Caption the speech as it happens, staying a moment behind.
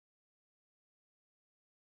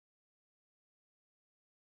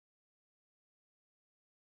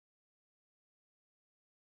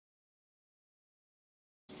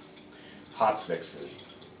Harz wechseln.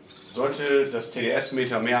 Sollte das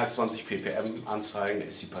TDS-Meter mehr als 20 ppm anzeigen,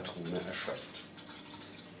 ist die Patrone erschöpft.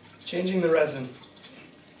 Changing the resin.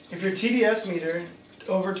 If your TDS meter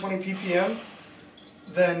over 20 ppm,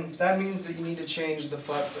 then that means that you need to change the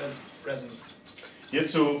flatbed resin.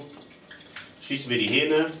 Hierzu schließen wir die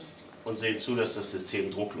Hähne und sehen zu, dass das System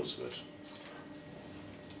drucklos wird.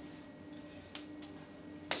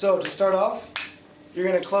 So to start off, you're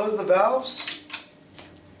going to close the valves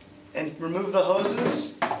and remove the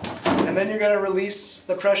hoses, and then you're going to release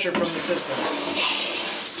the pressure from the system.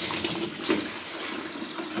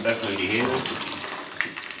 Öffnen die Hähne.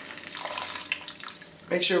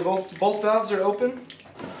 Make sure both valves are open.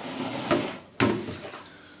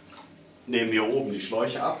 Nehmen wir oben die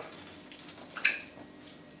Schläuche ab.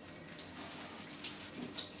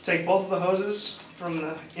 Take both of the hoses from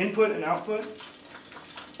the input and output.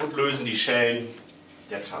 Und lösen die Schellen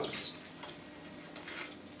der Tanks.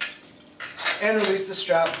 And release the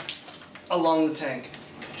strap along the tank.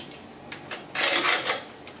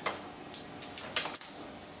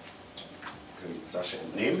 Wir können die Flasche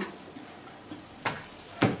entnehmen.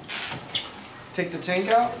 Take the tank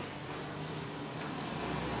out.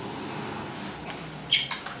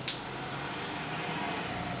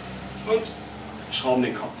 Und schrauben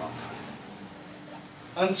den Kopf ab.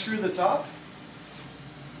 Unscrew the top.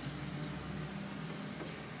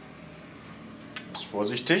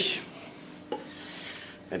 Vorsichtig.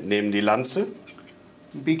 Entnehmen die Lanze.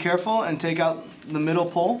 Be careful and take out the middle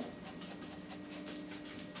pole.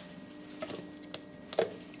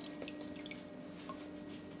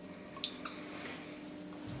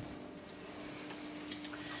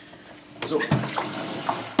 So,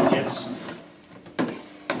 jetzt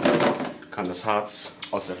kann das Harz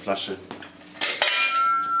aus der Flasche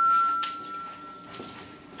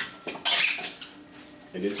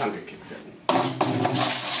in den Tank gekippt werden.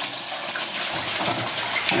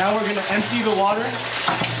 Now we're going to empty the water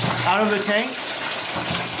out of the tank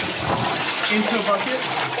into a bucket.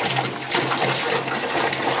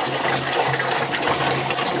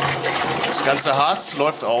 Das ganze Harz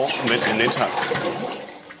läuft auch mit in den Tank.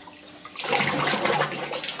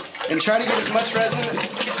 And try to get as much resin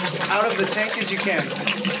out of the tank as you can.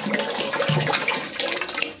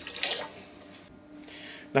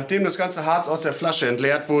 Nachdem das ganze Harz aus der Flasche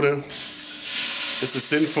entleert wurde, ist es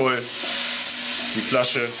sinnvoll, die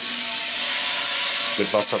Flasche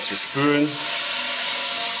mit Wasser zu spülen,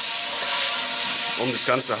 um das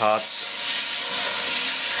ganze Harz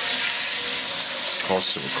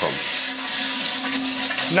rauszubekommen.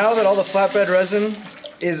 Now that all the flatbed resin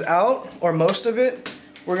is out, or most of it,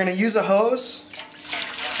 we're going to use a hose,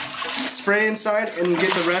 spray inside, and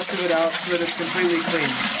get the rest of it out so that it's completely clean.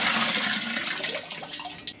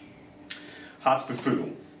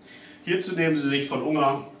 Harzbefüllung. Hierzu nehmen Sie sich von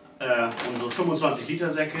Unger unsere 25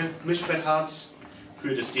 Liter Säcke Mischbettharz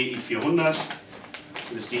für das DI400,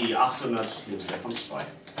 für das DI800 nehmen Sie davon 2.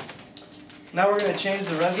 Now we're going to change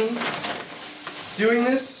the resin. Doing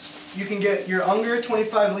this, you can get your Unger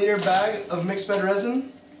 25 liter bag of mixed bed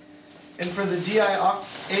resin, and for the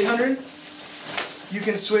DI800, you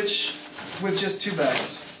can switch with just 2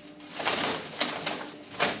 bags.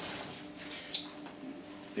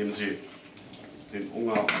 Nehmen Sie den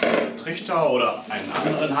Unger Trichter oder einen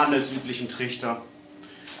anderen handelsüblichen Trichter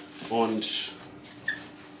und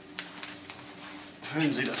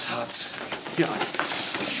füllen Sie das Harz hier ein.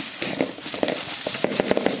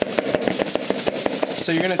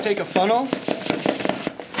 So you're going to take a funnel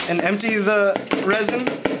and empty the resin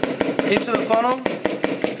into the funnel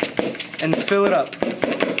and fill it up.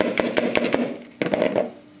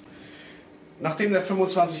 Nachdem der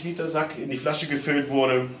 25 Liter Sack in die Flasche gefüllt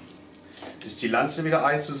wurde, ist die Lanze wieder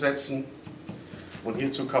einzusetzen und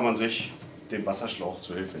hierzu kann man sich den Wasserschlauch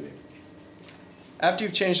zur Hilfe nehmen. After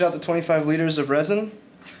you've changed out the 25 liters of resin,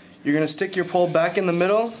 you're going to stick your pole back in the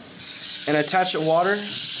middle and attach a water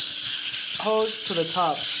hose to the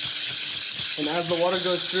top. And as the water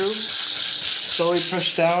goes through, slowly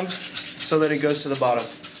push down so that it goes to the bottom.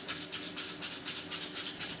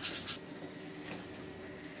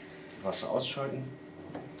 Wasser ausschalten.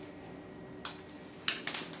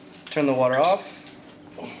 Turn the water off.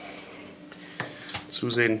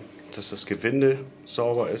 Zusehen, dass das Gewinde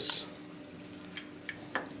sauber ist.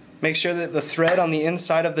 Make sure that the thread on the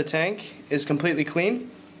inside of the tank is completely clean.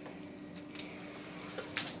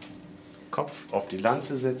 Kopf auf die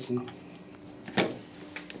Lanze setzen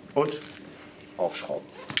und aufschrauben.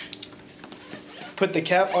 Put the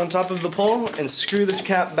cap on top of the pole and screw the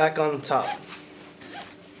cap back on top.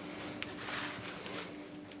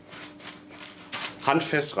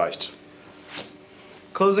 Handfest reicht.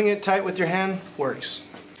 Closing it tight with your hand works.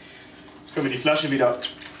 Jetzt können wir die Flasche wieder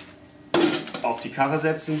auf die Karre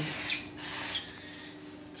setzen.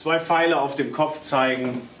 2 Pfeile auf dem Kopf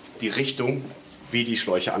zeigen die Richtung, wie die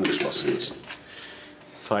Schläuche angeschlossen müssen.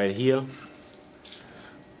 Pfeil hier,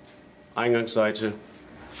 Eingangsseite,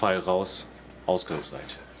 Pfeil raus,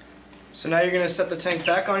 Ausgangsseite. So now you're going to set the tank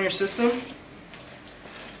back on your system.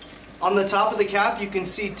 On the top of the cap you can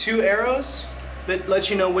see 2 arrows that let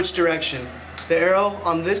you know which direction. The arrow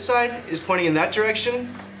on this side is pointing in that direction.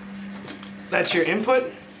 That's your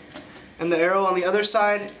input. And the arrow on the other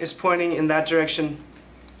side is pointing in that direction.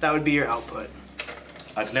 That would be your output.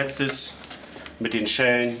 Als letztes mit den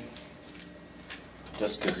Schellen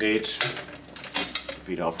das Gerät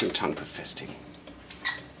wieder auf dem Tank befestigen.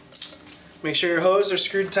 Make sure your hose are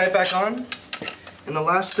screwed tight back on. And the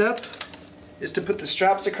last step is to put the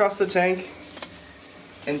straps across the tank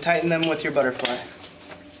and tighten them with your butterfly.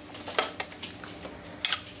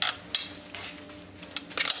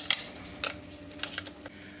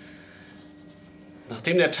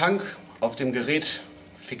 Nachdem der Tank auf dem Gerät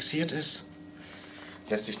fixiert ist,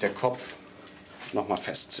 lässt sich der Kopf nochmal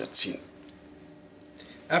festziehen.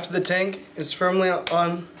 After the tank is firmly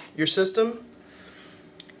on your system,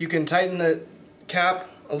 you can tighten the cap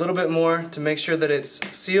a little bit more to make sure that it's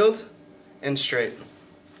sealed and straight.